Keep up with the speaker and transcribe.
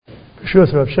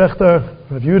Yeshua, Rav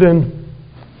Shechter, Rav Yudin.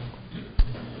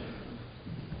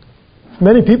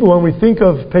 Many people, when we think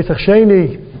of Pesach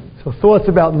Sheni, so thoughts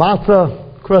about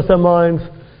matzah cross our minds.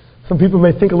 Some people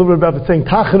may think a little bit about saying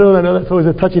tachanun. I know that's always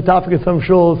a touchy topic in some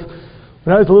shuls.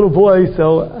 When I was a little boy,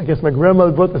 so I guess my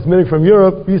grandmother brought this minhag from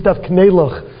Europe, we used to have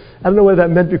knelach. I don't know whether that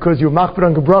meant because you were machber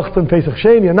on gebracht on Pesach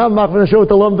Sheni, and not machber on show what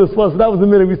the lumdus was, so that was the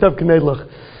minhag we used to have knelach.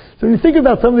 So when you think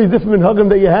about some of these different minhagim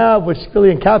that you have, which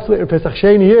really encapsulate what Pesach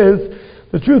Sheni is,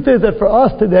 the truth is that for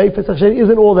us today, Pesach Sheni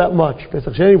isn't all that much.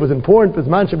 Pesach Sheni was important, it was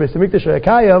mancha beis hamikdash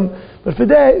hayakayim, but for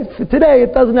today,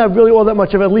 it doesn't have really all that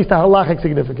much of at least a halachic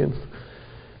significance.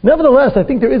 Nevertheless, I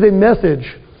think there is a message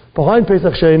behind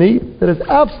Pesach Sheni that is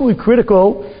absolutely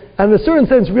critical, and in a certain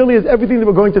sense really is everything that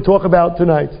we're going to talk about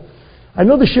tonight. I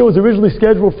know the shiur was originally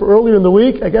scheduled for earlier in the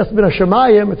week. I guess it's been a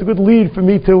shemayim. It's a good lead for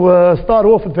me to start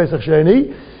off with Pesach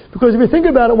Sheni, because if you think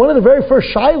about it, one of the very first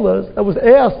shilas that was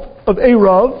asked of a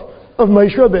Rav, of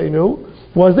Moshe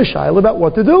Rabbeinu, was the shilah about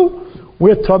what to do.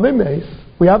 We're tamei meis.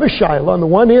 We have a shilah. On the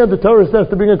one hand, the Torah says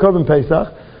to bring a korban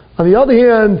Pesach. On the other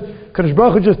hand, Kadosh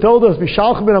Baruch Hu just told us,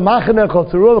 "V'shalchem ben ha'machanech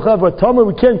tzurul v'chav v'tamei."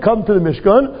 We can't come to the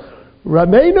Mishkan.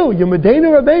 Rabbeinu,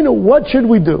 Yemedeinu Rabbeinu, what should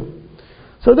we do?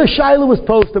 So the shilah was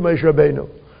posed to Moshe Rabbeinu.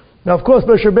 Now, of course,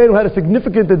 Moshe Rabbeinu had a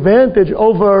significant advantage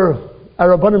over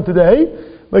our Rabbanim today.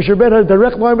 Moshe Rabbeinu had a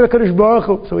direct line with Kadosh Baruch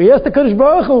Hu. So he asked the Kadosh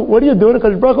Baruch Hu, "What do you do?" And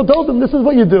Kadosh Baruch Hu told him, "This is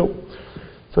what you do."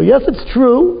 So yes, it's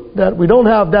true that we don't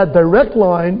have that direct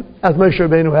line as Moshe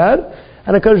Rabbeinu had,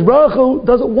 and the Kadosh Baruch Hu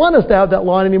doesn't want us to have that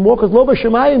line anymore, because Lo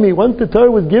B'Shemayim, once the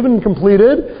Torah was given and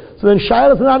completed, so then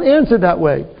shilas are not answered that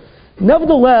way.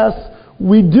 Nevertheless,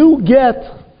 we do get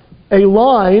a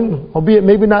line, albeit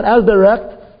maybe not as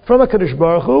direct, from a Kadosh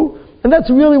Baruch Hu, and that's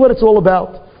really what it's all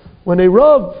about. When a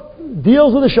Rav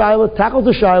deals with a shilah, tackles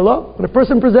a shilah, when a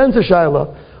person presents a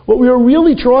shilah, what we are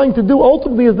really trying to do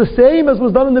ultimately is the same as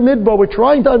was done in the Midbar. We're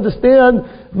trying to understand,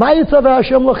 Ma yitzaveh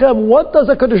Hashem lachem, what does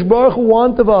a Kadosh Baruch Hu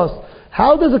want of us?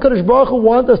 How does a Kadosh Baruch Hu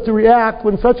want us to react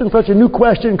when such and such a new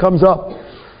question comes up?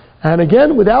 And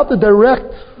again, without the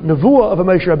direct nevuah of a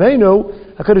Moshe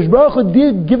Rabbeinu, HaKadosh Baruch Hu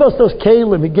did give us those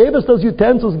kelim. He gave us those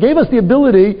utensils, gave us the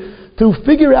ability to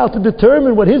figure out, to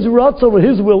determine what His ratzon, what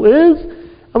His will is,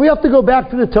 and we have to go back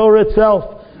to the Torah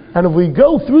itself. And if we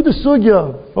go through the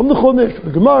sugya, from the Chumash,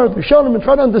 the Gemara, the Rishonim, and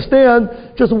try to understand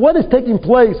just what is taking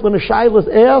place when a shilah is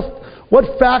asked,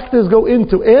 what factors go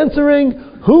into answering,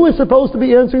 who is supposed to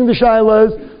be answering the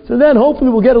shilas, so then hopefully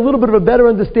we'll get a little bit of a better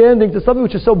understanding to something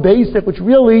which is so basic, which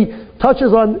really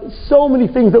touches on so many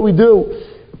things that we do.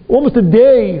 Almost a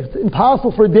day, it's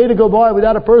impossible for a day to go by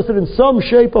without a person in some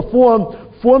shape or form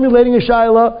formulating a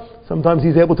shilah. Sometimes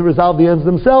he's able to resolve the ends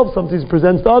themselves, sometimes he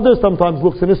presents to others, sometimes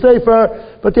looks in a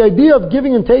sefer. But the idea of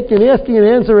giving and taking and asking and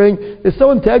answering is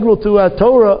so integral to our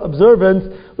Torah observance.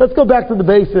 Let's go back to the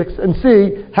basics and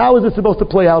see how is it supposed to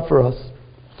play out for us.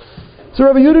 So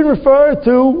Rabbi Yudin referred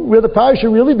to where the parasha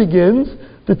really begins.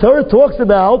 The Torah talks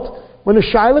about when a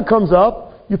shilah comes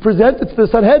up, you present it to the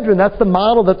Sanhedrin. That's the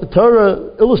model that the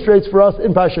Torah illustrates for us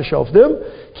in Parashat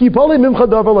Shoftim. Ki polei mimcha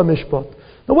davar lamishpat.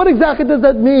 Now what exactly does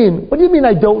that mean? What do you mean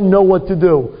I don't know what to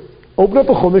do? Open up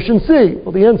a Chumash and see.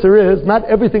 Well, the answer is, not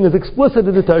everything is explicit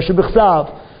in the Torah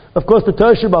Shebechsav. Of course, the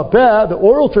Torah Sheba'al Peh, the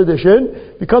oral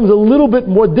tradition, becomes a little bit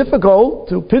more difficult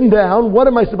to pin down. What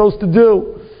am I supposed to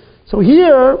do? So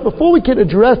here, before we can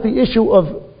address the issue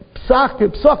of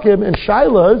psakim and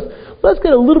shilas, let's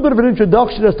get a little bit of an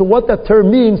introduction as to what that term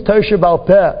means, Torah Sheba'al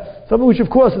Peh. Something which, of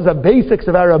course, is the basics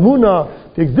of our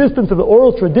Amunah, the existence of the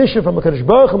oral tradition from HaKadosh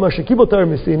Baruch Hu, Moshe Kibel Torah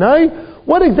Misinai.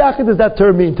 What exactly does that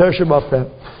term mean, Torah Sheba'al Peh?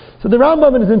 So the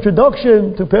Rambam in his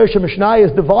introduction to Parashat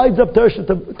Mishnayos divides up Torah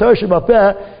Sheba'al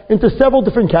Peh into several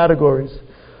different categories.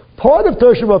 Part of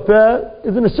Torah Sheba'al Peh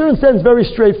is in a certain sense very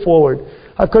straightforward.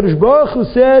 HaKadosh Baruch Hu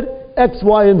said X,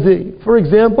 Y, and Z. For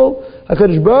example,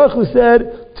 HaKadosh Baruch Hu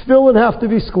said tefillin have to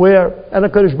be square, and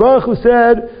HaKadosh Baruch Hu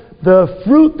said the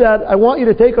fruit that I want you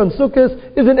to take on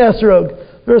Sukkot is an esrog.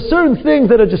 There are certain things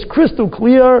that are just crystal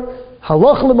clear.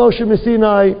 Halacha l'Moshe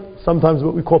Misinai, sometimes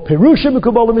what we call Perushim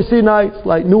Mikubal Misinai,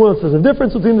 slight nuances of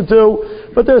difference between the two.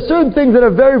 But there are certain things that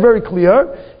are very, very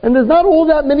clear, and there's not all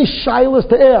that many shilas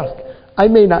to ask. I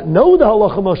may not know the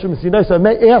Halacha Moshe Misinai, so I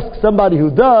may ask somebody who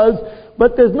does,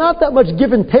 but there's not that much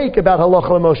give and take about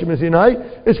Halacha Moshe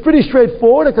Misinai. It's pretty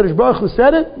straightforward. HaKadosh Baruch Hu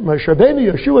said it, Moshe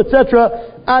Rabbeinu, Yeshua,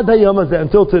 etc., ad hayom hazeh,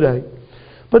 until today.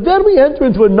 But then we enter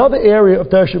into another area of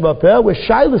Torah Sheba'al Peh where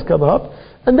shilas come up,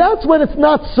 and that's when it's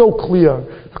not so clear.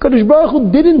 HaKadosh Baruch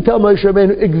Hu didn't tell Moshe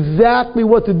Rabbeinu exactly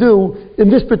what to do in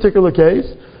this particular case.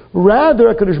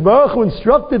 Rather, HaKadosh Baruch Hu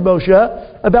instructed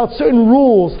Moshe about certain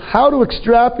rules, how to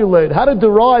extrapolate, how to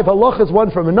derive halachas one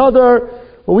from another,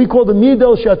 what we call the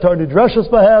midos she'atar nidrashos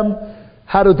bahem,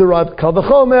 how to derive kal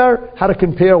v'chomer, how to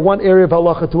compare one area of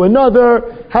halacha to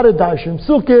another, how to darshan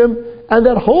psukim, and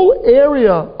that whole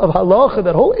area of halacha,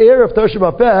 that whole area of Torah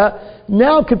Sheba'al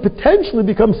now could potentially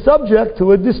become subject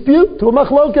to a dispute, to a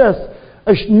machlokes.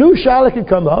 A new shaila can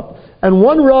come up, and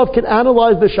one Rav can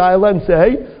analyze the shaila and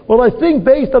say, well, I think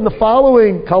based on the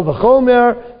following kal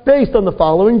v'chomer, based on the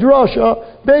following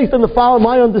drasha, based on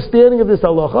my understanding of this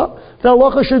halacha, the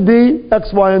halacha should be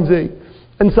X, Y, and Z.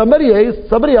 And somebody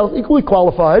else, equally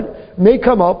qualified, may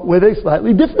come up with a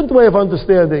slightly different way of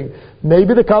understanding.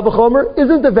 Maybe the kal v'chomer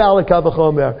isn't a valid kal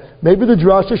v'chomer. Maybe the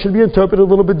drasha should be interpreted a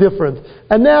little bit different.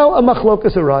 And now a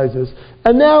machlokas arises.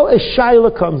 And now a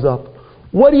shaila comes up.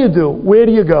 What do you do? Where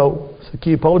do you go? The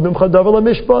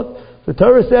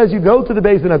Torah says you go to the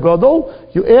Beis Din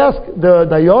HaGadol, you ask the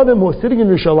dayanim who are sitting in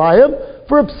Yerushalayim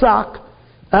for a psak,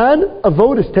 and a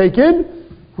vote is taken.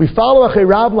 We follow Achay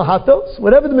Rav Lahatos.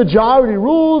 Whatever the majority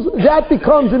rules, that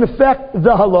becomes in effect the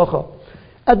halacha.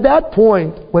 At that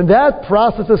point, when that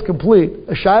process is complete,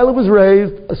 a shaila was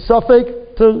raised, a suffix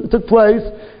took place,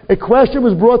 a question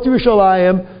was brought to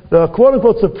Yerushalayim, the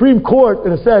quote-unquote Supreme Court,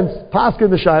 in a sense, paskin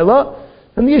the shaila,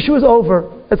 and the issue is over.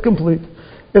 It's complete.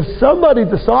 If somebody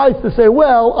decides to say,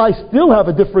 well, I still have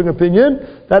a differing opinion,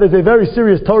 that is a very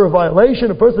serious Torah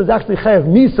violation. A person is actually chayav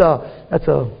misa. That's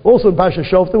also in Parsha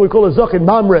Shoftim. We call it zachin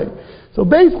mamre. So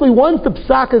basically, once the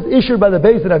psak is issued by the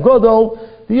Beis Din HaGadol,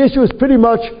 the issue is pretty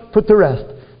much put to rest.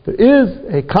 There is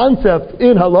a concept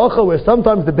in halacha where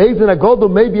sometimes the Beis Din HaGadol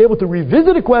may be able to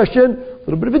revisit a question, a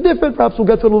little bit of a different, perhaps we'll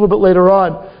get to it a little bit later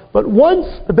on. But once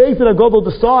the Beis Din HaGadol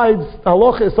decides the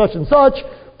halacha is such and such,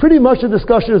 pretty much the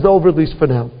discussion is over, at least for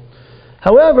now.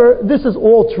 However, this is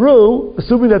all true,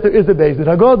 assuming that there is a Beis Din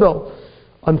HaGadol.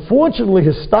 Unfortunately,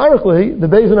 historically, the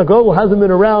Beis Din HaGadol hasn't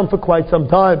been around for quite some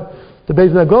time. The Beis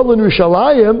Din HaGadol in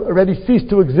Yerushalayim already ceased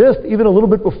to exist even a little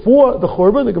bit before the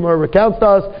Churban. The Gemara recounts to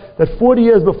us that 40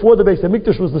 years before the Beis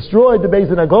HaMikdash was destroyed, the Beis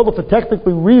Din HaGadol, for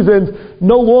technical reasons,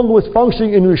 no longer was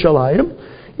functioning in Yerushalayim.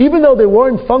 Even though they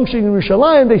weren't functioning in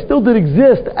Yerushalayim, they still did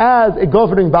exist as a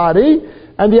governing body.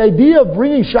 And the idea of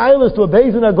bringing shilas to a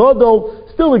Beis Din HaGadol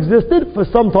still existed for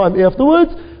some time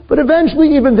afterwards, but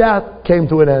eventually even that came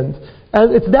to an end.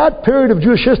 And it's that period of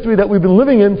Jewish history that we've been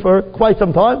living in for quite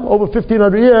some time, over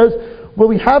 1,500 years, where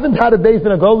we haven't had a Beis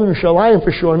Din HaGadol in Yerushalayim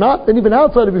for sure not, and even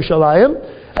outside of Yerushalayim.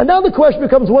 And now the question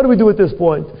becomes, what do we do at this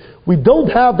point? We don't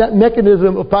have that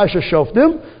mechanism of Parsha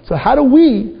Shoftim, so how do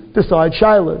we decide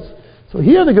shilas? So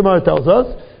here the Gemara tells us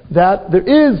that there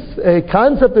is a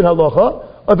concept in halacha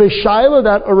of a shaila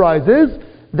that arises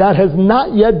that has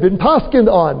not yet been paskined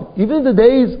on. Even in the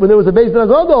days when there was a Beis Din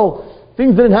HaGadol,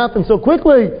 things didn't happen so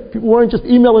quickly. People weren't just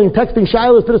emailing and texting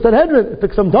shilas to the Sanhedrin. It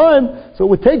took some time, so it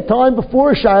would take time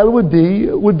before a shaila would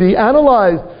be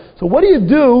analyzed. So what do you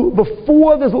do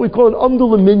before there's what we call an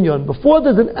amdul minyan? Before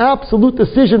there's an absolute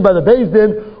decision by the Beis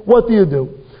Din, what do you do?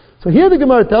 So here the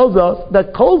Gemara tells us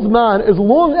that kol zman, as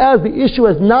long as the issue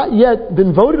has not yet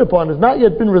been voted upon, has not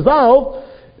yet been resolved,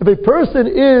 if a person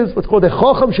is what's called a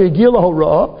chacham she'egiya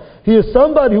lahorah, he is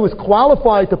somebody who is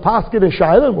qualified to paskin a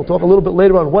shaila, and we'll talk a little bit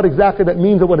later on what exactly that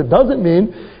means and what it doesn't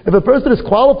mean. If a person is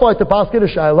qualified to paskin a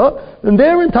shaila, then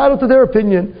they're entitled to their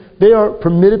opinion. They are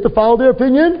permitted to follow their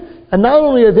opinion, and not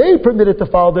only are they permitted to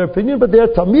follow their opinion, but their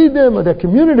talmidim or their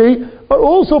community are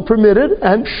also permitted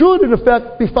and should in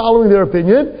effect be following their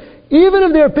opinion, even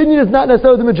if their opinion is not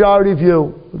necessarily the majority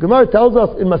view. The Gemara tells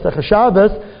us in Masechah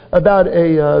Shabbos about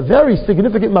a very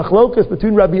significant machlokas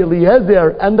between Rabbi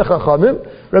Eliezer and the Chachamim.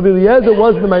 Rabbi Eliezer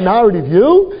was the minority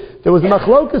view. There was a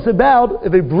machlokas about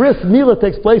if a bris milah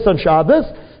takes place on Shabbos.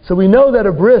 So we know that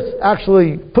a bris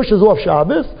actually pushes off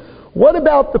Shabbos. What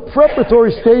about the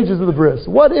preparatory stages of the bris?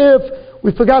 What if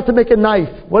we forgot to make a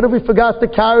knife? What if we forgot to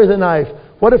carry the knife?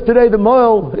 What if today the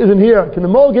moel isn't here? Can the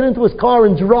moel get into his car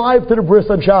and drive to the bris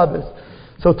on Shabbos?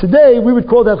 So today we would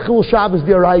call that chilul Shabbos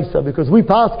d'oraisa, because we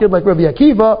paskin like Rabbi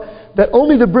Akiva that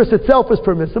only the bris itself is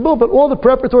permissible, but all the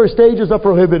preparatory stages are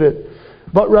prohibited.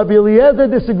 But Rabbi Eliezer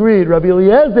disagreed. Rabbi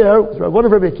Eliezer, one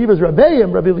of Rabbi Akiva's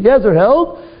rabbeim, Rabbi Eliezer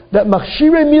held that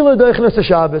machshirei milah doichnas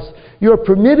Shabbos. You are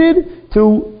permitted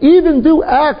to even do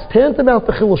acts tantamount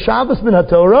to chilul Shabbos min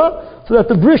haTorah, so that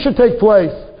the bris should take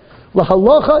place.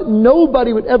 Lahalacha,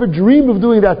 nobody would ever dream of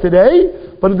doing that today,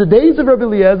 but in the days of Rabbi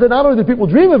Eliezer, not only did people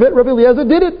dream of it, Rabbi Eliezer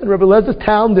did it, and Rabbi Eliezer's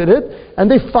town did it,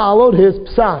 and they followed his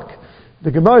psak.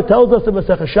 The Gemara tells us in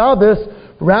Masechah Shabbos,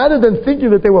 rather than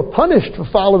thinking that they were punished for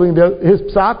following his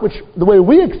psak, which the way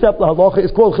we accept lahalacha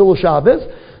is called chilul Shabbos,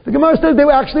 the Gemara says they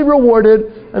were actually rewarded,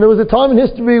 and there was a time in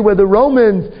history where the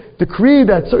Romans decreed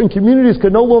that certain communities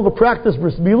could no longer practice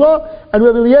bris milah, and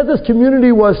Rabbi Eliezer's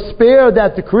community was spared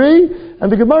that decree,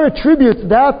 and the Gemara attributes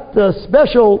that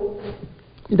special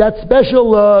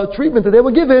treatment that they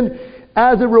were given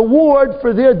as a reward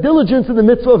for their diligence in the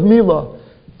mitzvah of milah.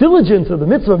 Diligence of the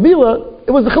mitzvah of milah,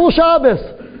 it was the Chilul Shabbos.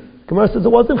 Gemara says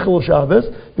it wasn't Chilul Shabbos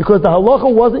because the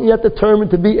halacha wasn't yet determined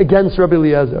to be against Rabbi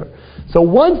Eliezer. So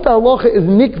once the halacha is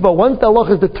nikva, once the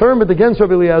halacha is determined against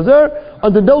Rabbi Eliezer,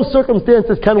 under no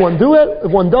circumstances can one do it.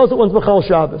 If one does it, one's B'chal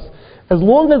Shabbos. As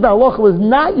long as the halacha was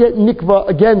not yet nikva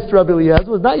against Rabbi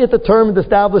Eliezer, was not yet determined,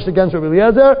 established against Rabbi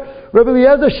Eliezer, Rabbi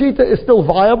Eliezer's shita is still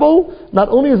viable. Not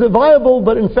only is it viable,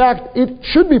 but in fact it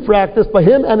should be practiced by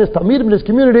him and his talmidim in his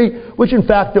community, which in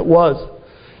fact it was.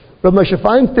 Rabbi Moshe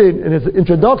Feinstein, in his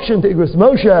introduction to Igros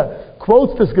Moshe,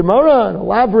 quotes this Gemara and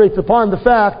elaborates upon the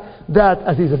fact that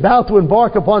as he's about to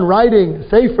embark upon writing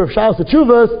Sefer of Shalos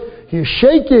HaTshuvos, he is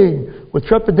shaking with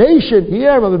trepidation. Here,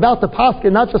 I'm about to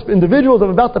paskin not just for individuals, I'm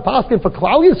about to paskin for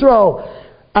Klal Yisrael.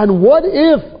 And what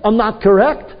if I'm not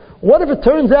correct? What if it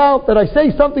turns out that I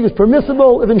say something is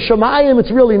permissible, if in Shemayim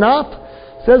it's really not?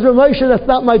 Says Rav Moshe, that's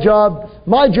not my job.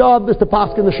 My job is to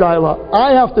paskin the Shaila.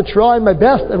 I have to try my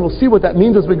best, and we'll see what that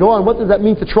means as we go on. What does that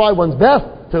mean to try one's best?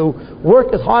 To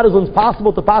work as hard as one's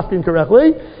possible to paskin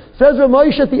correctly? Says Rav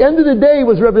Moshe, at the end of the day,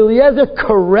 was Rabbi Eliezer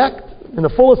correct in the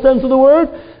fullest sense of the word?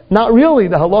 Not really.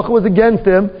 The halacha was against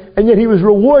him, and yet he was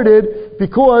rewarded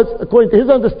because, according to his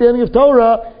understanding of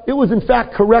Torah, it was in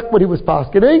fact correct what he was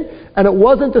paskening, and it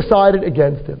wasn't decided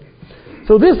against him.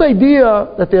 So this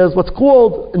idea that there's what's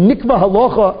called nikva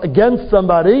halacha against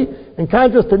somebody, in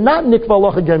contrast to not nikva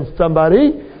halacha against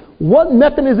somebody, what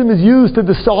mechanism is used to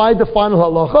decide the final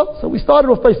halacha? So we started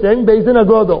off by saying Beis Din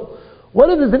HaGadol. What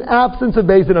if there's an absence of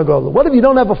Beis Din HaGadol? What if you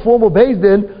don't have a formal Beis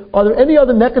Din? Are there any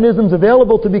other mechanisms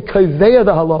available to be kaveya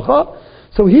the halacha?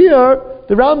 So here,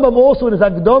 the Rambam also in his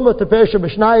Akdama to Perush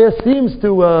Mishnayos seems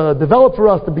to develop for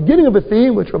us the beginning of a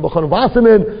theme, which Rabbi Chanan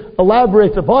Wasserman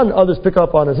elaborates upon, others pick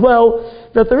up on as well,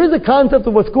 that there is a concept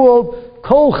of what's called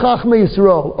Kol Chachmei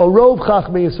Yisrael, or Rov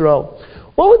Chachmei Yisrael.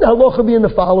 What would the halacha be in the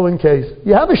following case?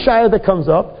 You have a shayah that comes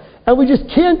up, and we just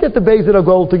can't get the Beis Din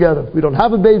HaGadol together. We don't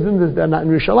have a Beis Din, they're not in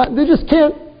Yerushalayim, they just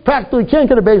practically can't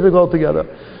get a Beis Din HaGadol together.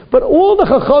 But all the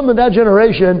Chacham in that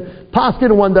generation paskin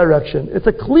in one direction. It's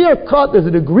a clear cut, there's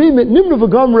an agreement, Nimnu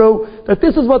v'Gamru, that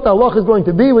this is what the halacha is going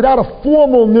to be without a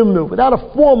formal Nimnu, without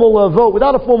a formal vote,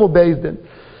 without a formal Beis Din.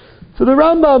 So the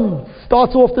Rambam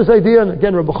starts off this idea, and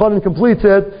again Rabbi Chanan completes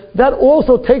it, that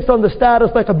also takes on the status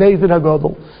like a Beis Din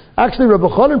HaGadol. Actually, Rabbi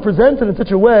Chanan presents it in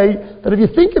such a way that if you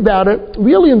think about it,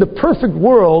 really in the perfect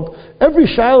world, every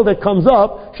shayla that comes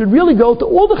up should really go to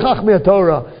all the Chachmei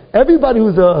Torah. Everybody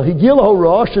who's a Higil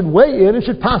Horah should weigh in and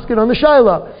should paskin on the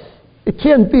shayla. It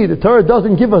can't be. The Torah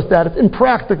doesn't give us that. It's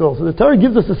impractical. So the Torah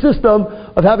gives us a system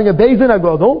of having a Beis Din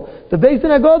HaGadol. The Beis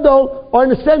Din HaGadol are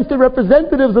in a sense the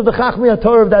representatives of the Chachmei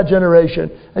Torah of that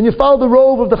generation. And you follow the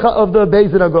rove of the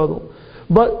Beis Din HaGadol.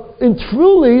 But in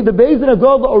truly, the Beis Din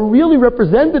HaGadol are really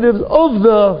representatives of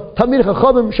the Talmidei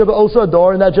Chachamim Sheba'osa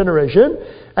Adar in that generation.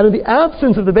 And in the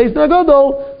absence of the Beis Din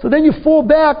HaGadol, so then you fall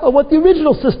back on what the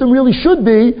original system really should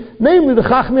be, namely the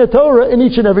Chachmei Torah in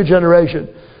each and every generation.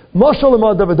 Mashal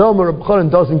Imad Davidoma, Rabbi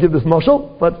Chanan doesn't give this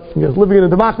mashal, but he is living in a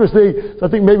democracy, so I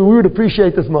think maybe we would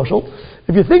appreciate this mashal.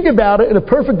 If you think about it, in a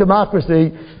perfect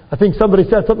democracy, I think somebody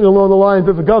said something along the lines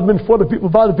of the government for the people,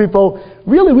 by the people.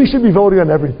 Really, we should be voting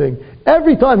on everything.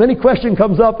 Every time any question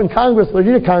comes up in Congress, what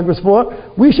you need a Congress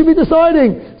for, we should be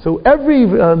deciding. So every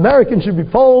American should be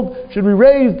polled, should we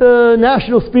raise the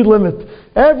national speed limit?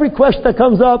 Every question that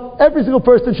comes up, every single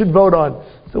person should vote on.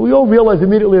 So we all realize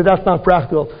immediately that that's not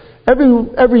practical.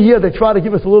 Every year they try to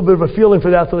give us a little bit of a feeling for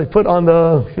that, so they put on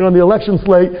the on the election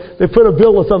slate, they put a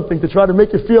bill or something to try to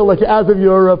make you feel like as if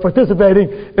you're participating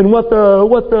in what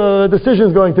the decision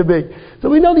is going to be. So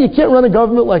we know that you can't run a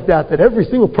government like that every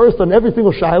single person, every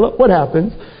single shayla, what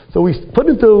happens? So we put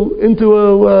into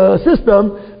a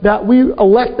system that we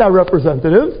elect our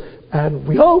representatives, and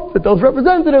we hope that those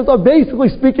representatives are basically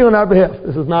speaking on our behalf.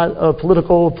 This is not a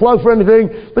political plug for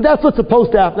anything, but that's what's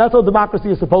supposed to happen. That's how democracy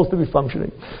is supposed to be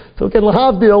functioning. So again,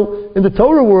 lahavdil, in the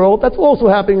Torah world, that's also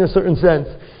happening in a certain sense.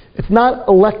 It's not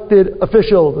elected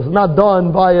officials. It's not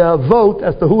done by a vote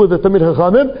as to who are the Talmidei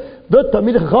Chachamim. The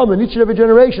Talmidei Chachamim in each and every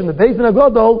generation, the Beis Din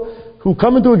HaGadol, who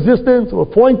come into existence or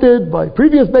appointed by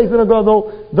previous Beis Din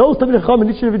HaGadol, those Talmidei Chachamim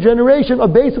in each and every generation are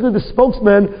basically the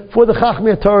spokesmen for the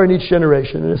Chachmei Torah in each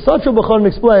generation. And as such, Rabbi Chanan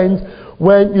explains,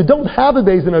 when you don't have a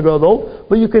Beis Din HaGadol,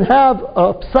 but you can have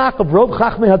a psak of Rov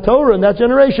Chachmei HaTorah in that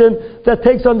generation that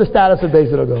takes on the status of Beis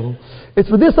Din HaGadol. It's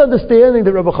with this understanding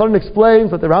that Rabbi Chanan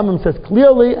explains what the Rambam says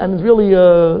clearly, and is really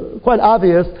quite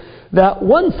obvious, that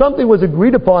once something was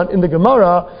agreed upon in the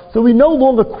Gemara, so we no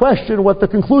longer question what the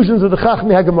conclusions of the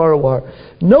Chachmei HaGemara were.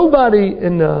 Nobody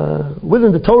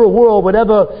within the Torah world would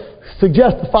ever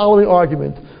suggest the following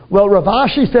argument. Well, Rav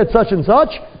Ashi said such and such.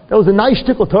 That was a nice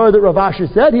shtickle Torah that Rav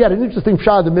Ashi said. He had an interesting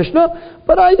pshat in the Mishnah,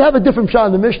 but I have a different pshat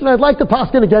in the Mishnah. I'd like to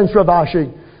paskin against Rav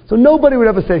Ashi. So nobody would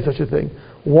ever say such a thing.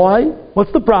 Why?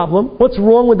 What's the problem? What's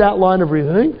wrong with that line of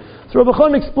reasoning? So Rabbi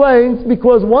Chon explains,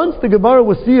 because once the Gemara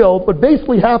was sealed, what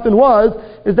basically happened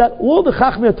is that all the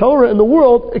Chachmei Torah in the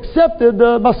world accepted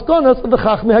the maskonas of the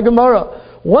Chachmei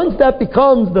HaGemara. Once that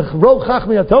becomes the Rov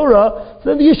Chachmei Torah,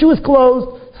 then the issue is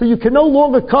closed. So you can no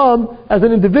longer come as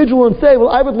an individual and say, well,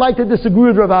 I would like to disagree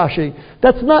with Rav Ashi.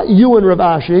 That's not you and Rav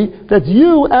Ashi. That's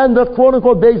you and the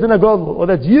quote-unquote Beis Din HaGadol. Or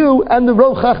that's you and the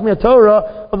Rov Chachmei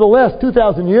Torah of the last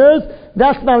 2,000 years.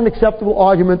 That's not an acceptable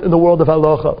argument in the world of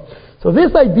halacha. So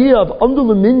this idea of amdu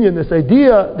l'minyan, this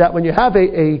idea that when you have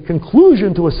a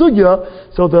conclusion to a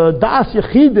sugya, so the das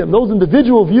yechidim, those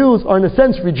individual views are in a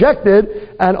sense rejected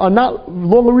and are not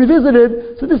longer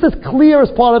revisited, so this is clear as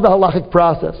part of the halachic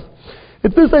process.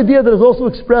 It's this idea that is also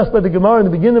expressed by the Gemara in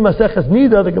the beginning of Maseches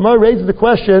Nida. The Gemara raises the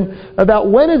question about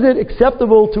when is it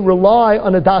acceptable to rely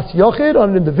on a das yochid,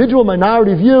 on an individual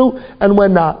minority view, and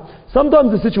when not.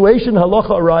 Sometimes the situation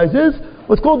halacha arises,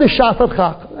 what's called the shasat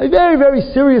chak. A very, very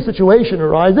serious situation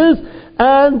arises,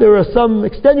 and there are some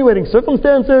extenuating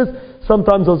circumstances.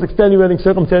 Sometimes those extenuating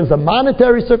circumstances are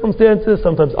monetary circumstances,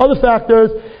 sometimes other factors,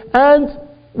 and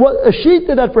what a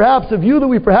shita that perhaps, a view that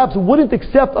we perhaps wouldn't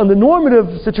accept on the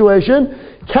normative situation,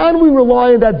 can we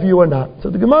rely on that view or not?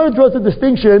 So the Gemara draws a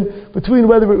distinction between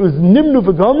whether it was nimnu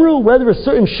v'gamru, whether a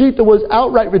certain shita was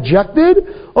outright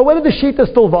rejected, or whether the shita is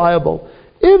still viable.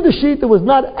 If the shita was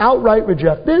not outright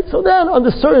rejected, so then under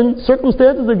certain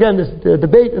circumstances, again, this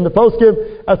debate in the poskim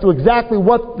as to exactly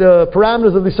what the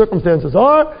parameters of these circumstances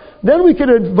are, then we can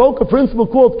invoke a principle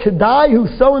called kedai hu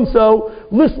so-and-so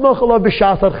lismach alav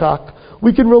b'shasat chak.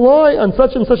 We can rely on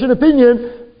such and such an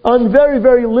opinion on very,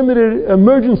 very limited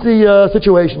emergency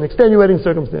situation, extenuating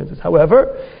circumstances.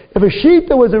 However, if a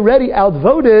shita was already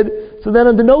outvoted, so then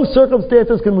under no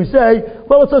circumstances can we say,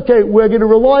 well, it's okay, we're going to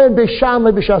rely on Beis Shammai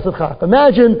b'shasat chak.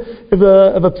 Imagine if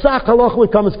a psak halacha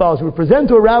would come as follows. We would present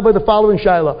to a rabbi the following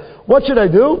shaila. What should I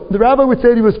do? The rabbi would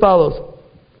say to you as follows.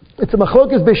 It's a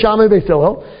machlokes Beis Shammai Beis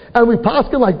Hillel, and we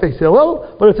paskin like Beis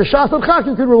Hillel, but it's a shasat chak,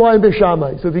 you can rely on Beis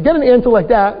Shammai. So if you get an answer like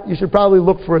that, you should probably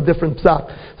look for a different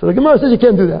psak. So the Gemara says you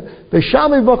can't do that. Beis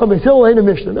Shammai v'cham Beis Hillel ain't a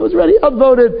Mishnah. That was already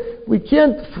upvoted. We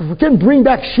can't bring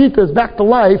back shitas back to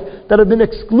life that have been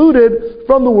excluded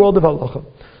from the world of halacha.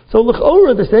 So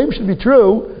l'chora, the same should be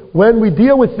true when we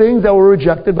deal with things that were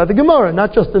rejected by the Gemara,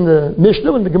 not just in the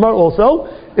Mishnah, in the Gemara also.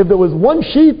 If there was one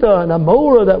shita, an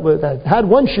amora that had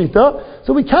one shita,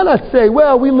 so we cannot say,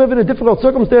 well, we live in a difficult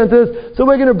circumstances, so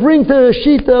we're going to bring to a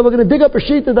shita, we're going to dig up a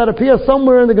shita that appears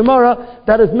somewhere in the Gemara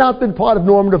that has not been part of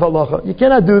normative halacha. You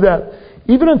cannot do that.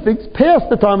 Even on things past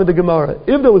the time of the Gemara,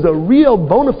 if there was a real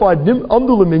bona fide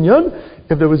amdu l'minyan,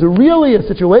 if there was really a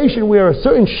situation where a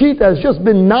certain sheet has just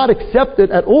been not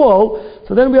accepted at all,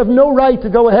 so then we have no right to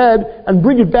go ahead and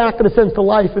bring it back in a sense to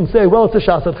life and say, well, it's a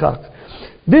shasat chak.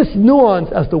 This nuance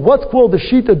as to what's called the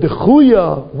shita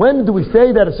dechuya, when do we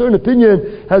say that a certain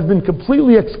opinion has been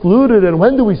completely excluded, and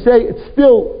when do we say it's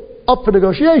still up for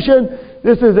negotiation,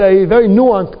 this is a very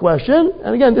nuanced question.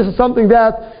 And again, this is something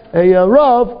that a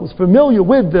Rav who's familiar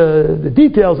with the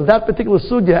details of that particular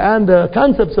sugya and the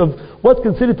concepts of what's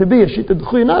considered to be a shita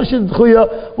d'chuya, not a shita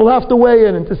d'chuya, will have to weigh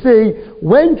in and to see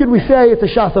when can we say it's a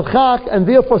shasat chak and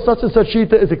therefore such and such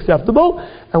shita is acceptable,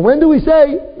 and when do we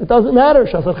say it doesn't matter,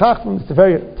 shasat chak,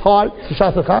 it's hard, it's a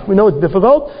shasat chak, we know it's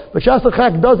difficult, but shasat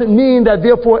chak doesn't mean that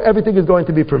therefore everything is going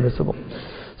to be permissible.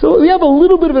 So we have a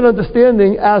little bit of an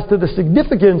understanding as to the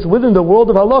significance within the world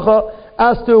of halacha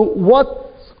as to what's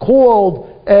called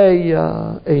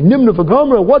a nimna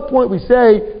v'gomra, at what point we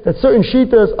say that certain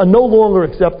shitas are no longer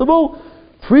acceptable.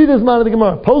 Pre the Zman of the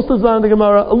Gemara, post the Zman of the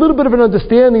Gemara, a little bit of an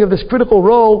understanding of this critical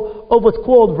role of what's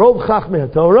called Rov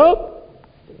Chachmei Torah.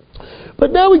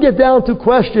 But now we get down to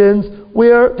questions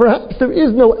where perhaps there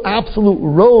is no absolute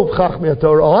Rov Chachmei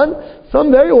Torah on.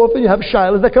 Some very often you have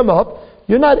shilas that come up.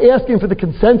 You're not asking for the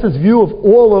consensus view of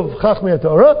all of Chachmei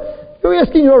Torah. You're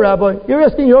asking your rabbi, you're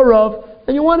asking your Rav,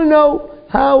 and you want to know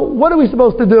what are we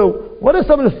supposed to do? What are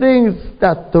some of the things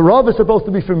that the Rav is supposed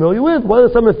to be familiar with? What are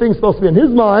some of the things supposed to be in his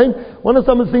mind? What are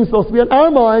some of the things supposed to be in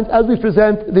our minds as we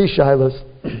present these shilas?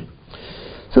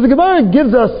 So the Gemara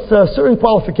gives us certain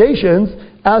qualifications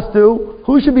as to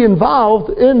who should be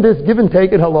involved in this give and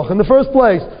take in halacha in the first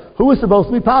place. who is supposed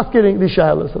to be paskening the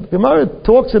shaylas. So the Gemara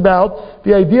talks about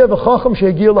the idea of a chacham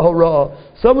shehagil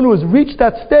lahora'ah, someone who has reached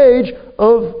that stage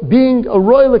of being a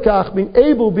roy lekach,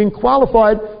 being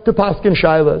qualified to paskin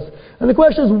shaylas. And the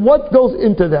question is, what goes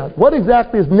into that? What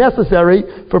exactly is necessary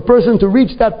for a person to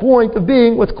reach that point of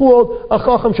being what's called a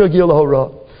chacham shehagil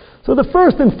lahora'ah? So the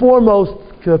first and foremost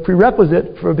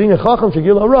prerequisite for being a chacham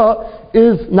shehagil lahora'ah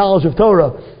is knowledge of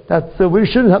Torah. We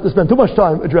shouldn't have to spend too much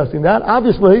time addressing that.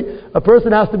 Obviously, a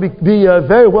person has to be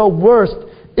very well versed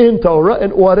in Torah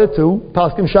in order to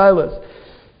paskin shaylas,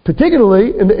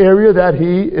 particularly in the area that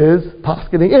he is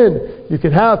paskening in. You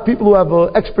can have people who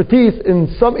have expertise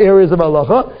in some areas of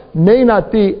halacha, may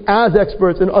not be as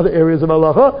experts in other areas of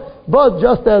halacha, but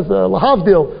just as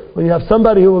lahavdil, when you have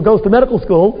somebody who goes to medical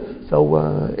school, so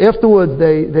afterwards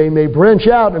they may branch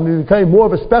out and become more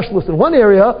of a specialist in one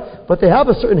area, but they have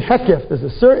a certain hekif, there's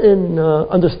a certain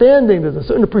understanding, there's a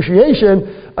certain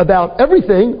appreciation about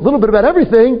everything, a little bit about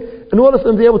everything, in order for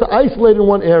them to be able to isolate in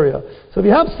one area. So if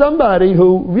you have somebody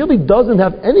who really doesn't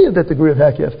have any of that degree of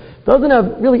hekif, doesn't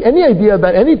have really any idea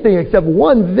about anything except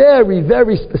one very,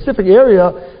 very specific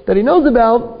area that he knows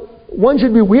about, one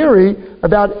should be wary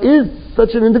about, is such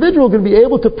an individual going to be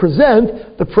able to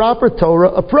present the proper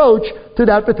Torah approach to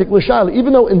that particular shayla.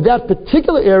 Even though in that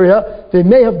particular area they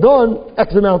may have done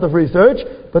X amount of research,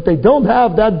 but they don't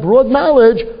have that broad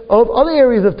knowledge of other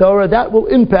areas of Torah that will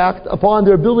impact upon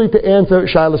their ability to answer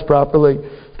shaylas properly.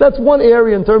 So that's one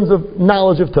area in terms of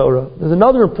knowledge of Torah. There's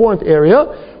another important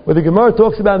area where the Gemara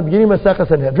talks about in the beginning of Masechah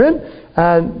Sanhedrin,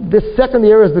 and this second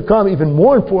area has become even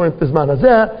more important this man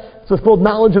hazeh. So it's called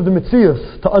knowledge of the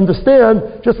Metzius, to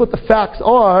understand just what the facts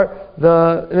are,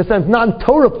 in a sense,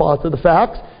 non-Torah parts of the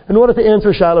facts, in order to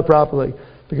answer shayla properly.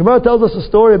 The Gemara tells us a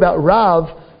story about Rav,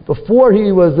 before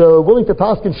he was willing to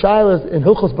paskin shaylas in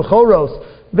Hilchos Bechoros,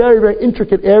 very, very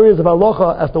intricate areas of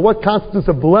halacha as to what constitutes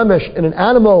a blemish in an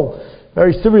animal,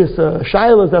 very serious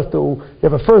shaylas as to, you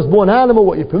have a firstborn animal,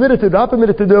 what you're permitted to do, not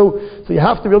permitted to do, so you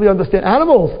have to really understand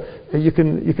animals. You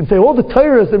can say all the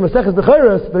Torahs in Maseches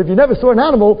Bechoros, but if you never saw an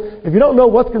animal, if you don't know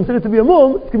what's considered to be a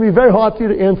mum, it's going to be very hard for you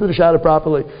to answer the shayla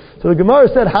properly. So the Gemara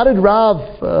said, how did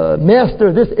Rav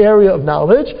master this area of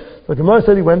knowledge? So the Gemara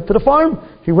said he went to the farm.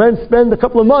 He went spend a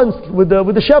couple of months with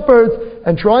the shepherds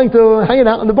and trying to hanging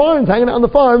out in the barns, hanging out on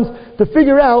the farms to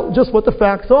figure out just what the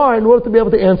facts are in order to be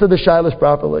able to answer the shaylas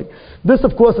properly. This,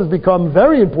 of course, has become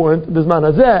very important in Bizman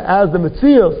Hazeh, as the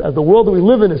Metzios, as the world that we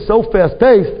live in is so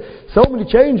fast-paced, so many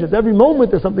changes. Every moment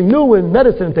there's something new in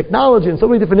medicine and technology and so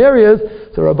many different areas.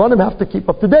 So Rabbanim have to keep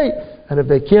up to date. And if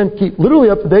they can't keep literally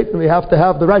up to date, then they have to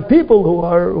have the right people who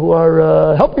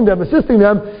are helping them, assisting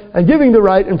them, and giving the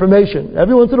right information.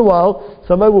 Every once in a while,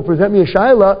 somebody will present me a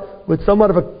shayla with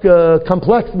somewhat of a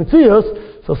complex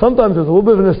metzius. So sometimes there's a little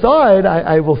bit of an aside.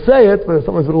 I will say it, but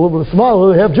sometimes with a little bit of a smile, a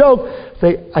little half joke.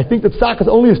 Say, I think that psak is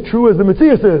only as true as the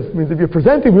metzius is. It means if you're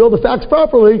presenting me all the facts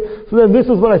properly, so then this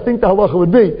is what I think the halacha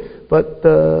would be. But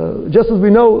just as we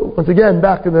know, once again,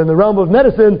 back in the realm of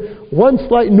medicine, one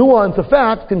slight nuance of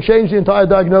fact can change the entire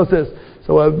diagnosis.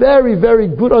 So a very, very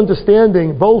good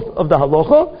understanding both of the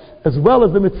halacha as well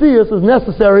as the metzius is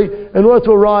necessary in order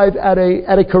to arrive at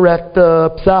a correct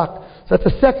psak. So that's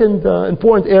a second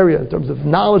important area in terms of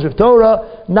knowledge of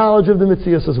Torah, knowledge of the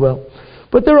metzius as well.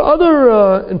 But there are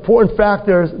other important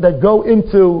factors that go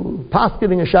into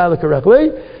paskening a shayla correctly.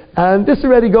 And this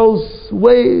already goes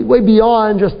way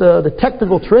beyond just the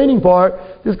technical training part.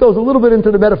 This goes a little bit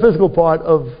into the metaphysical part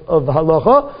of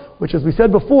halacha, which, as we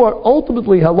said before,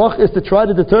 ultimately halacha is to try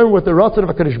to determine what the ratzon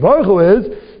of HaKadosh Baruch Hu is.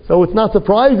 So it's not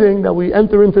surprising that we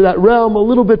enter into that realm a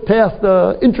little bit past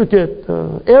the intricate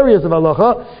areas of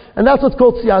halacha, and that's what's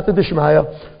called siyata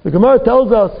d'shmaya. The Gemara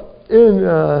tells us in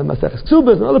Maseches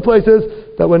Ksubas and other places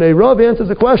that when a Rav answers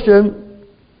a question,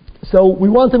 so we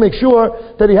want to make sure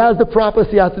that he has the proper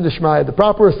siyata d'shmaya, the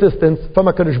proper assistance from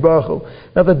HaKadosh Baruch Hu.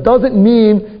 Now that doesn't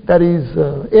mean that he's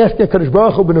asking HaKadosh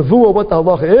Baruch Hu b'nevuah what the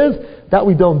halacha is. That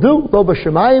we don't do. Lo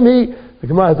b'shemayim hi. The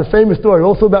Gemara has a famous story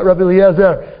also about Rabbi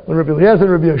Eliezer. When Rabbi Eliezer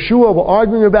and Rabbi Yeshua were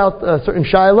arguing about a certain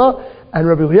shayla, and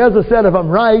Rabbi Eliezer said, if I'm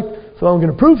right, so I'm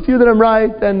going to prove to you that I'm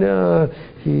right. And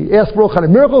he asked for all kind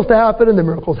of miracles to happen, and the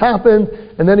miracles happened.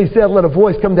 And then he said, let a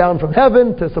voice come down from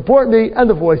heaven to support me. And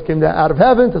the voice came down out of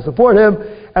heaven to support him.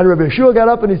 And Rabbi Yeshua got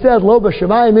up and he said, Lo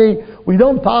b'shemayim, we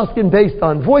don't paskin based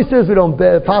on voices. We don't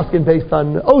paskin based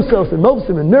on osos and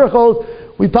mopsim and miracles.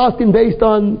 We paskin based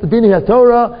on the Dinei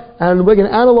HaTorah. And we're going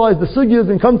to analyze the sugyas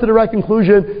and come to the right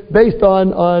conclusion based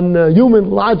on human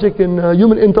logic and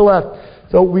human intellect.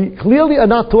 So we clearly are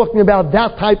not talking about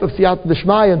that type of siyata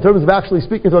d'shmaya in terms of actually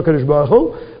speaking to HaKadosh Baruch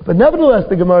Hu. But nevertheless,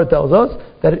 the Gemara tells us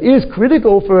that it is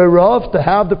critical for a Rav to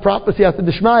have the proper siyata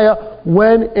d'shmaya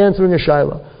when answering a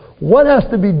shaila. What has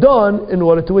to be done in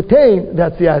order to attain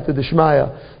that siyata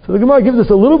d'shmaya? So the Gemara gives us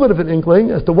a little bit of an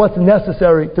inkling as to what's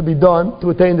necessary to be done to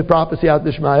attain the proper siyata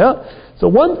d'shmaya. So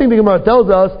one thing the Gemara tells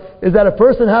us is that a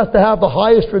person has to have the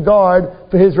highest regard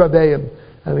for his Rabbeim.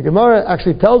 And the Gemara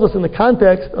actually tells us in the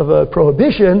context of a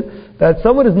prohibition that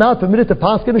someone is not permitted to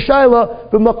paskin a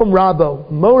shaila b'makom rabo.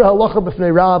 Mor halacha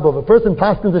b'fnei rabo. If a person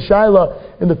paskins a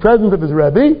shaila in the presence of his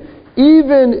Rebbe,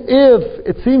 even if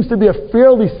it seems to be a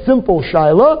fairly simple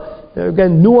shaila, there are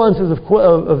again nuances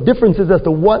of differences as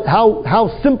to how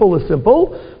simple is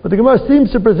simple, but the Gemara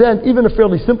seems to present even a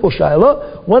fairly simple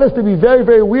shaila. One has to be very,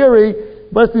 very wary,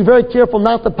 but has to be very careful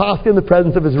not to paskin in the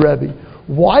presence of his Rebbe.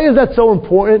 Why is that so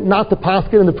important, not to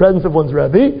paskin in the presence of one's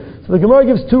Rebbe? So the Gemara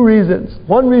gives two reasons.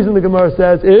 One reason the Gemara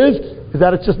says is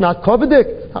that it's just not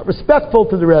kovedik, not respectful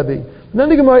to the Rebbe. And then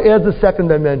the Gemara adds a second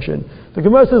dimension. The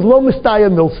Gemara says, lo mistaya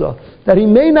milsa, that he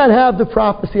may not have the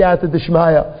proper siyata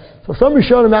d'shmaya. So some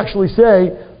Rishonim actually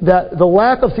say that the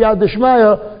lack of siyata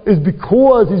d'shmaya is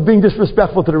because he's being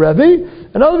disrespectful to the Rebbe,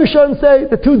 and other Rishonim say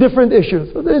the two different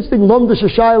issues. So the interesting lomda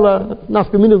shashayla,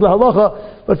 nafkaminas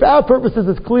lahalacha, but for our purposes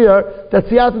it's clear that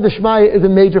siyata d'shmaya is a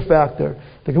major factor.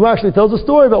 The Gemara actually tells a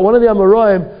story about one of the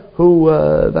Amoraim who,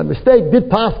 by mistake, did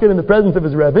paskin in the presence of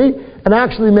his Rebbe, and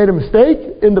actually made a mistake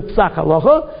in the psak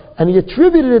halacha, and he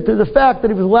attributed it to the fact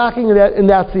that he was lacking in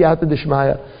that siyata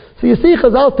d'shmaya. So you see,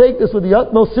 Chazal take this with the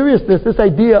utmost seriousness, this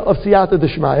idea of siyata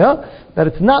d'shmaya, that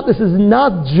this is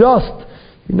not just,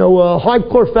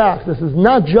 hardcore facts. This is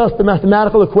not just a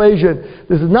mathematical equation.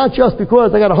 This is not just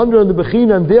because I got 100 on the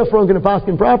Bechina and therefore I'm going to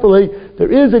paskin properly. There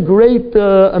is a great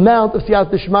amount of siyata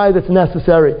d'shmaya that's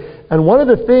necessary. And one of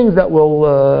the things that will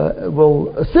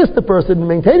assist the person in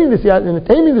maintaining the siyata, in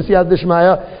attaining the siyata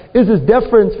d'shmaya, is his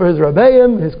deference for his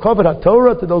Rabbeim, his kavod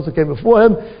HaTorah to those who came before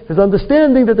him, his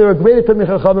understanding that there are greater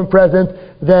Talmidei Chachamim present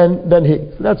than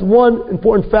he. So that's one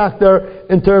important factor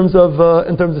in terms of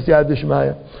siyata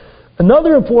d'shmaya.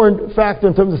 Another important factor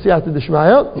in terms of siyata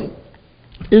d'shmaya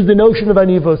is the notion of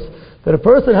anivus, that a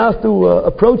person has to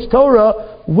approach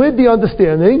Torah with the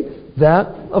understanding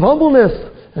of humbleness.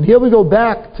 And here we go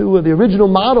back to the original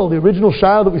model, the original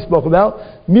shayla that we spoke about.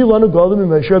 Milanu Golim and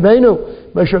Moshe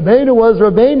Rabbeinu. Moshe Rabbeinu was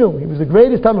Rabbeinu. He was the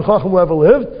greatest Talmid Chacham who ever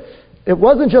lived. It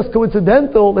wasn't just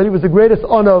coincidental that he was the greatest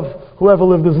Anav who ever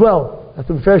lived as well. That's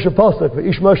the Mefesh Pasuk,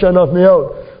 Ish Moshe Anav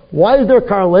Meod. Why is there a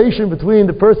correlation between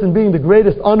the person being the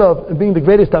greatest Anav and being the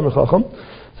greatest Talmid Chacham?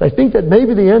 So I think that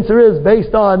maybe the answer is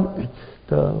based on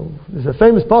there's a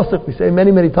famous pasuk we say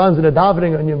many, many times in a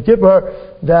davening on Yom Kippur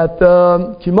that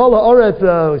Kimal ha'aretz,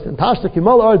 in Tashta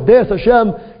Kimal ha'aretz Deis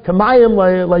Hashem Kamayim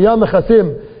Layam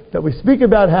Mechasim, that we speak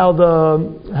about how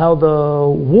the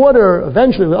water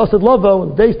eventually the Asad Lavo in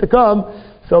the days to come,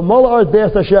 so Mal ha'aretz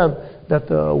Deis Hashem, that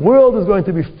the world is going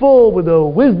to be full with the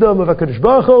wisdom of HaKadosh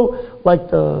Baruch Hu, like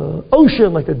the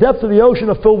ocean, like the depths of the ocean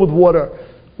are filled with water.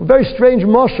 A very strange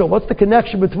mashal. What's the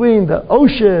connection between the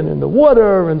ocean and the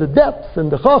water and the depths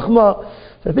and the chachma?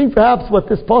 So I think perhaps what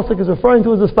this pasuk is referring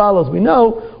to is as follows. We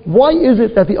know, why is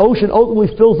it that the ocean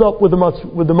ultimately fills up with the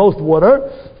most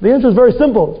water? The answer is very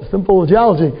simple. It's a simple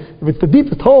geology. If it's the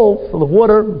deepest hole, so the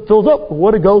water fills up. The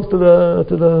water goes to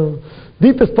the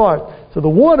deepest part. So the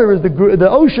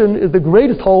ocean is the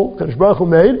greatest hole Kadosh Baruch Hu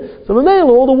made. So the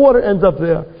all the water ends up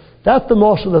there. That's the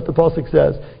mashal that the pasuk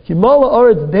says.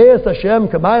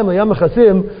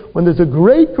 When there's a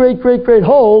great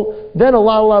hole, then a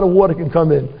lot of water can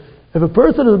come in. If a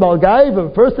person is balgaiv,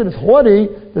 if a person is haughty,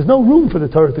 there's no room for the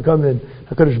Torah to come in.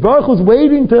 HaKadosh Baruch Hu is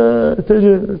waiting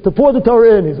to pour the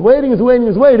Torah in. He's waiting.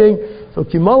 So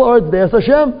Kimal Aretz Deis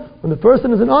Hashem, when the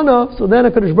person is an Ana, so then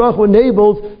HaKadosh Baruch Hu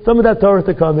enables some of that Torah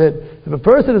to come in. If a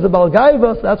person is a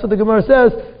balgaiva, so that's what the Gemara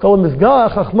says, Kol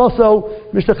Mizgah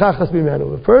Chachmaso Mishtachachas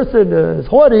Bimenu. If a person is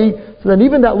haughty, so then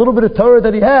even that little bit of Torah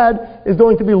that he had is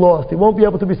going to be lost. He won't be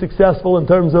able to be successful in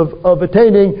terms of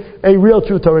attaining a real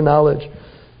true Torah knowledge.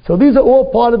 So these are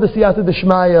all part of the siyata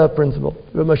d'shmaya principle.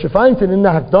 Moshe Feinstein in the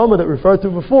Hakdama that we referred to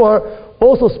before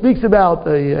also speaks about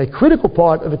a critical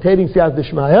part of attaining siyata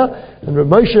d'shmaya, and Rav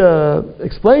Moshe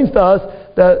explains to us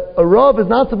that a Rav is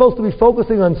not supposed to be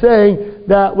focusing on saying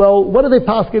that, well, what are they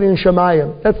paskin in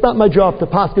Shemayim? That's not my job to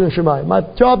paskin in Shemayim. My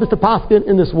job is to paskin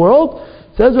in this world.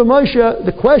 Says Rav Moshe,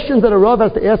 the questions that a Rav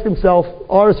has to ask himself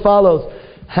are as follows.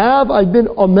 Have I been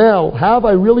omel? Have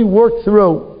I really worked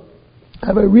through?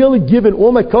 Have I really given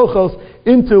all my kochos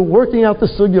into working out the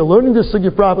sugya, learning the sugya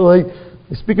properly?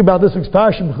 We speak about this week's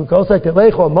parsha,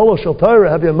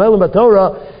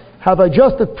 Have I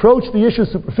just approached the issue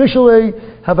superficially?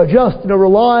 Have I just,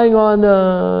 relying on,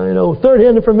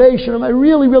 third-hand information? Am I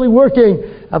really, really working?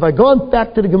 Have I gone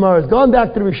back to the Gemaras, gone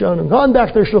back to the Rishonim, gone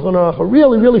back to the Shulchan Aruch, or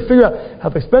really figure out,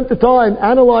 have I spent the time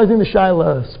analyzing the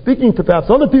Shaila, speaking to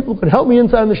perhaps other people who can help me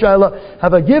inside the Shaila?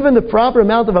 Have I given the proper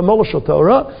amount of Amal Shel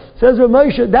Torah? Says Rav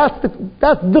Moshe,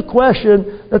 that's the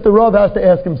question that the Rav has to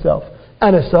ask himself.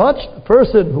 And as such, the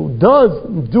person who does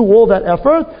do all that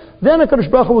effort, then HaKadosh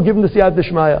Baruch Hu will give him the Siyat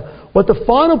D'Shmaya. What the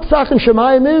final Psach in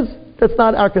Shemayim is, that's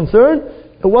not our concern.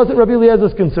 It wasn't Rabbi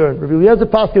Eliezer's concern. Rabbi Eliezer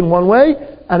passed in one way,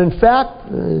 and in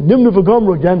fact, Nimnu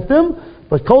v'Gomru against him,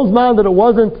 but Kol's man that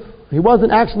he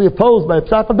wasn't actually opposed by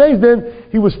Psach HaBeis Din,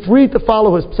 he was free to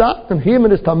follow his Psach, and him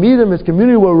and his Talmidim, his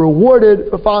community were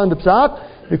rewarded for following the Psach,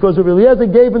 because Rabbi Eliezer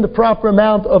gave him the proper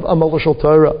amount of Amal Shel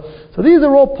Torah. So these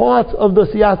are all parts of the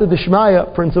Siyata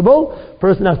D'Shmaya principle. A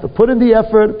person has to put in the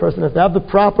effort. A person has to have the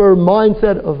proper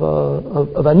mindset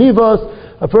of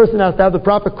Anivos. A person has to have the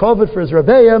proper kavod for his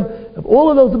Rebbeim. If all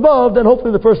of those above, then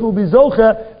hopefully the person will be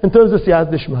Zocha in terms of Siyata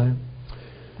D'Shmaya.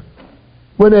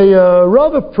 When a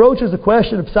Rav approaches a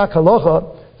question of Psak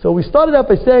Halacha, so we started out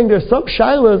by saying there's some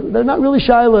Shailas, they're not really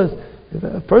Shailas. If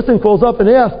a person calls up and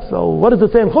asks, so what does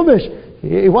it say in Chumash?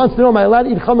 He wants to know, am I allowed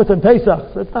to eat chametz on Pesach?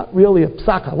 So it's not really a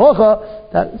psak halacha.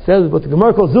 That says what the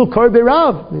Gemara calls zil kar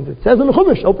beirav. It says in the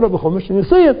Chumash. Open up the Chumash and you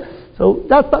see it. So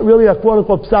that's not really a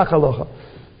quote-unquote psak halacha.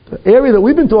 The area that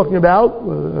we've been talking about,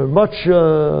 much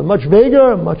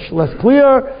vaguer, much less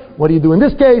clear. What do you do in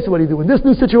this case? What do you do in this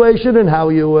new situation? And how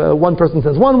you, one person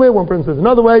says one way, one person says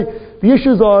another way. The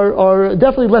issues are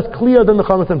definitely less clear than the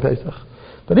chametz on Pesach.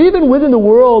 But even within the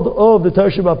world of the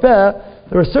Torah Sheba'al Peh,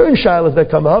 there are certain shilas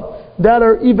that come up that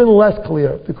are even less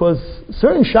clear, because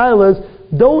certain shilas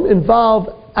don't involve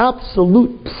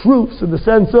absolute proofs in the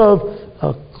sense of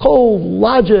cold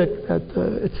logic that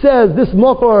it says this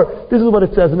makor, this is what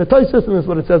it says in the Tosfos, and this is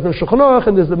what it says in the Shulchan Aruch,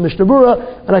 and this is the Mishnah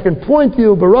Berurah, and I can point to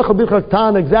you Baruch Abichak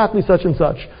Tan exactly such and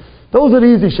such. Those are the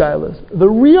easy shilas. The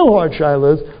real hard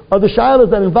shilas are the shilas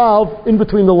that involve in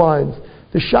between the lines.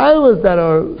 The shilas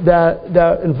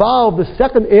that involve the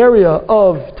second area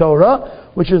of Torah,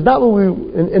 which is not what we,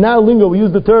 in our lingo, we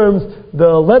use the terms, the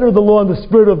letter of the law and the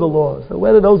spirit of the law. So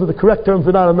whether those are the correct terms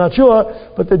or not, I'm not sure,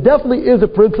 but there definitely is a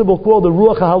principle called the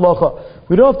Ruach HaHalacha.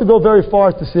 We don't have to go very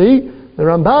far to see. The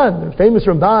Ramban, the famous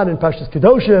Ramban in Pashas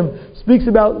Kedoshim, speaks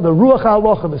about the Ruach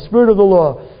HaHalacha, the spirit of the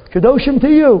law. Kedoshim to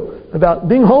you, about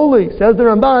being holy. Says the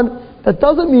Ramban, that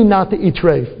doesn't mean not to eat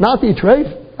treif. Not to eat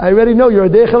treif, I already know, you're a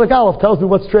Dei Chelek Aleph, tells me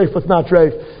what's treif, what's not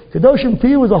treif. Kedoshim to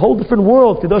you is a whole different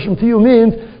world. Kedoshim to you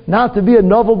means not to be a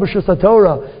novel b'shus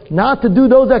HaTorah, not to do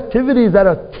those activities that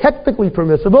are technically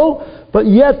permissible, but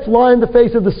yet fly in the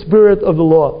face of the spirit of the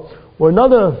law. Or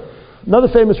another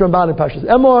famous Ramban in Pashas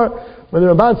Emor, when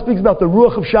the Ramban speaks about the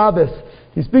Ruach of Shabbos,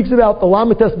 he speaks about the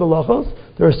Lamites Melachos.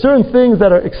 There are certain things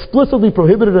that are explicitly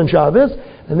prohibited on Shabbos,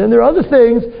 and then there are other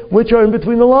things which are in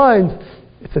between the lines.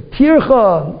 It's a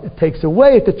tircha, it takes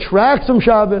away, it detracts from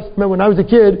Shabbos. Remember when I was a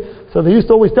kid, so they used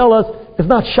to always tell us, it's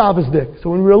not Shabbos-dik. So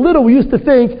when we were little, we used to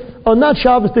think, not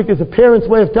Shabbos-dik is a parent's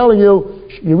way of telling you,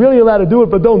 you're really allowed to do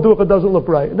it, but don't do it if it doesn't look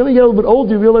right. And then when you get a little bit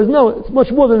older, you realize, no, it's much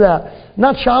more than that.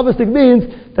 Not Shabbos-dik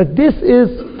means that this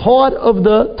is part of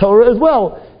the Torah as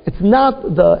well. It's not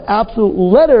the absolute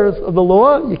letters of the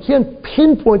law. You can't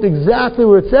pinpoint exactly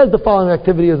where it says the following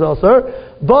activity is also.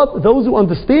 But those who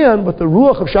understand what the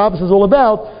Ruach of Shabbos is all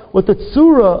about, what the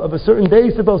tzura of a certain day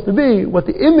is supposed to be, what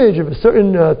the image of a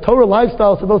certain Torah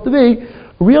lifestyle is supposed to be,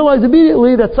 realize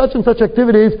immediately that such and such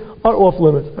activities are off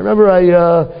limits. I remember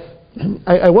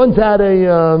I once had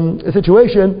a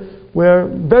situation where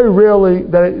very rarely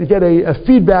that I get a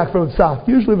feedback from a psak.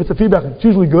 Usually if it's a feedback, it's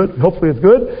usually good. Hopefully it's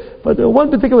good. But in one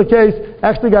particular case, I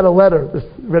actually got a letter. This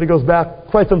already goes back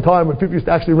quite some time when people used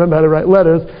to actually remember how to write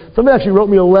letters. Somebody actually wrote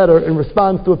me a letter in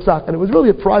response to a psak, and it was really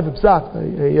a private psak.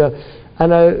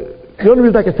 The only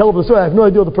reason I can tell the story, I have no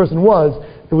idea what the person was.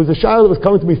 It was a shiur that was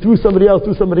coming to me through somebody else.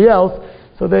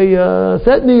 So they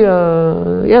asked me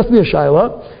a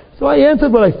shiur. So I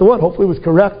answered what I thought, hopefully it was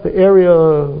correct, the area,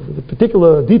 the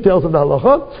particular details of the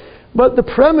halacha. But the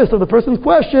premise of the person's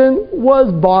question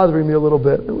was bothering me a little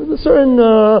bit. There was a certain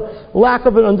lack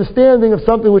of an understanding of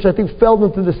something which I think fell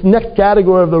into this next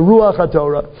category of the Ruach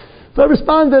HaTorah. So I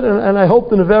responded, and I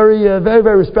hoped in a very,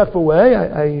 very respectful way.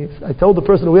 I told the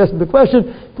person who asked me the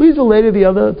question, please relay to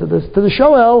the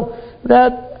shoel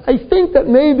that I think that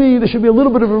maybe there should be a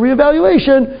little bit of a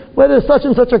reevaluation whether such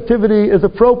and such activity is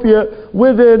appropriate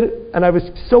within, and I was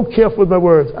so careful with my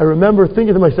words. I remember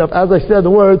thinking to myself, as I said the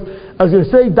words, I was going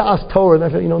to say Das Torah, and I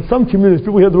said, in some communities,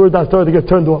 people hear the word Das Torah, they get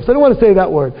turned off. So I didn't want to say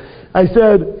that word. I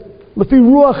said, Lefi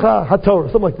Ruach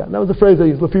HaTorah, something like that. And that was the phrase I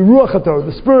used, Lefi Ruach HaTorah,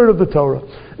 the spirit of the Torah.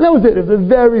 And that was it. It was a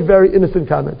very, very innocent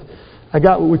comment. I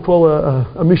got what we call a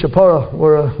Mishapara,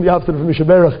 or the opposite of a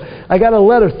Mishaberach. I got a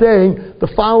letter saying the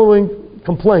following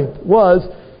complaint was,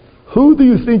 who do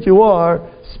you think you are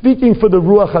speaking for the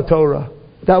Ruach HaTorah?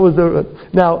 That was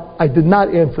now, I did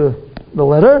not answer the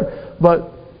letter,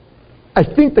 but I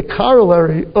think the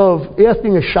corollary of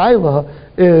asking a shaila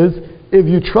is, if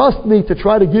you trust me to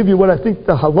try to give you what I think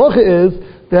the halacha is,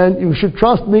 then you should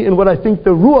trust me in what I think the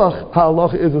ruach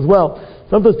halacha is as well.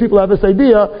 Sometimes people have this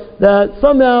idea that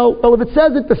somehow, well, if it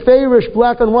says it befeirish,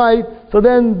 black and white, so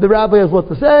then the rabbi has what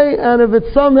to say, and if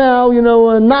it's somehow,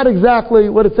 not exactly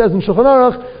what it says in Shulchan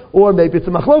Aruch, or maybe it's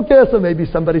a machlokes, or maybe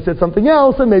somebody said something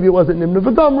else, and maybe it wasn't nimna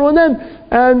v'gamru,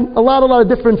 and a lot of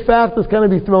different factors kind of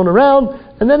be thrown around,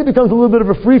 and then it becomes a little bit of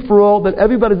a free-for-all that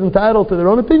everybody's entitled to their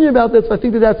own opinion about this. So I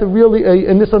think that that's really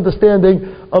a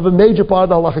misunderstanding of a major part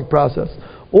of the halachic process.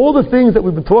 All the things that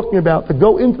we've been talking about that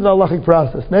go into the halachic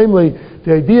process, namely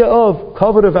the idea of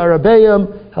kavod of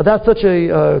Arabeim, how that's such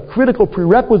a critical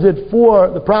prerequisite for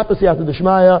the proper siyata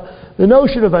d'shmaya, the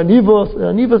notion of anivos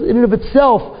in and of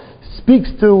itself speaks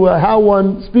to how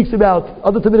one speaks about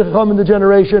other Talmidei Chacham in the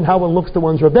generation, how one looks to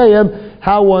one's Rebbeim,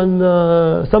 how one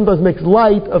sometimes makes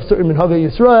light of certain Minhavei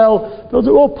Yisrael. Those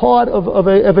are all part of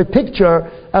a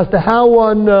picture as to how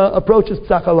one approaches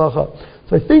Psach Halacha.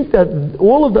 So I think that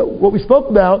all of what we spoke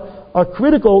about are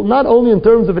critical, not only in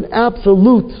terms of an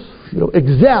absolute,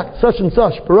 exact such and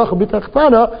such, Baruch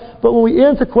B'tachpana, but when we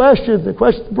answer questions, the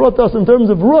questions brought to us in terms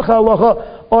of Ruach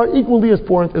Halacha are equally as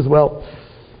important as well.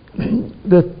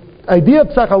 The idea of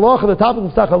Psach Halacha, the topic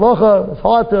of Psach Halacha, it's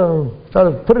hard to try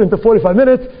to put it into 45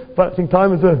 minutes, but I think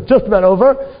time is just about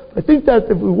over. I think that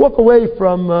if we walk away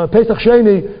from Pesach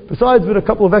Sheni, besides with a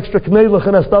couple of extra kneilach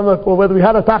in our stomach, or whether we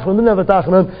had a tachlan, didn't have a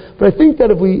tachlan, but I think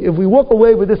that if we walk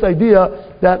away with this idea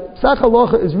that Psach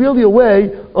Halacha is really a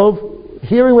way of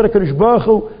hearing what HaKadosh Baruch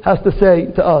Hu has to say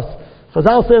to us.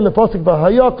 Chazal say in the pasuk,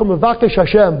 "V'hayakom mevakesh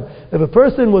Hashem." If a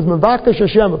person was mevakesh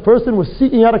Hashem, a person was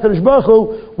seeking out HaKadosh Baruch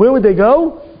Hu, where would they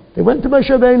go? They went to Moshe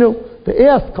Rabbeinu. They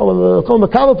asked, a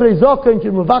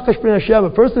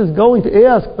person is going to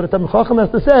ask what a Talmid Chacham has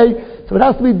to say, so it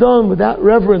has to be done with that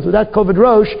reverence, with that koved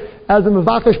rosh, as a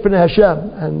mevakesh b'nei Hashem.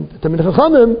 And Talmidei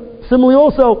Chachamim similarly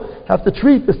also have to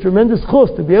treat this tremendous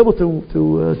chus to be able to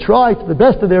try to the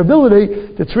best of their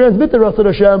ability to transmit the Ratzon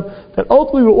Hashem, that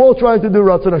ultimately we're all trying to do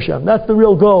Ratzon Hashem. That's the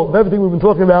real goal of everything we've been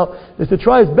talking about, is to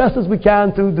try as best as we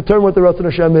can to determine what the Ratzon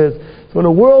Hashem is. So in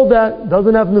a world that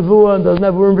doesn't have Nevuah and doesn't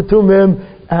have Urim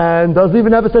V'Tumim, and doesn't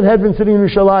even have a Sanhedrin sitting in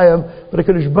Yerushalayim, but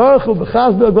HaKadosh Baruch Hu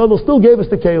b'chazdo HaGadol still gave us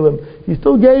the Kelim. He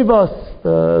still gave us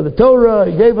the Torah,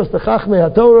 He gave us the Chachmei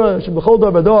HaTorah, Sheb'chol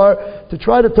Dar B'Dar, to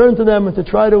try to turn to them and to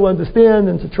try to understand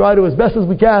and to try to, as best as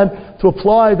we can, to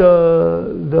apply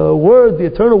the word, the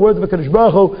eternal words of HaKadosh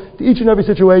Baruch Hu to each and every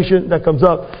situation that comes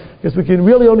up. Because we can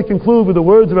really only conclude with the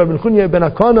words of Rabbi Chunya ben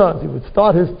Akana. He would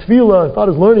start his tefillah, start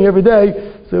his learning every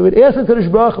day. So we would ask HaKadosh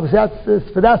Baruch Hu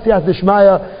for that siyat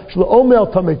d'shmaya, shlo omer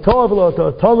tamei tov lo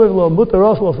tamei lo mutar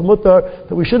lo mutar,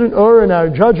 that we shouldn't err in our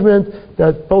judgment,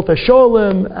 that both as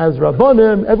sholim, as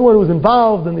rabbanim, everyone who was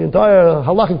involved in the entire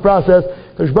halachic process,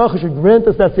 HaKadosh Baruch Hu should grant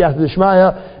us that siyat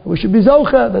d'shmaya. We should be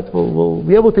zocha, that we'll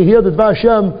be able to hear the Dvar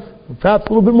Hashem perhaps a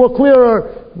little bit more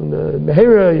clearer, the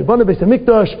Mehera, Yibana Beis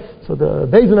HaMikdash, so the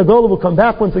Beis HaGolah will come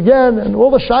back once again, and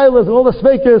all the shaylas, and all the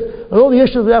sveikas, and all the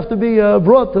issues that have to be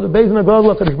brought to the Beis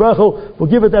HaGolah, HaKadosh Baruch Hu will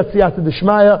give it that siyata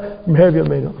d'shmaya, Meher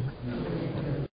V'yameinu.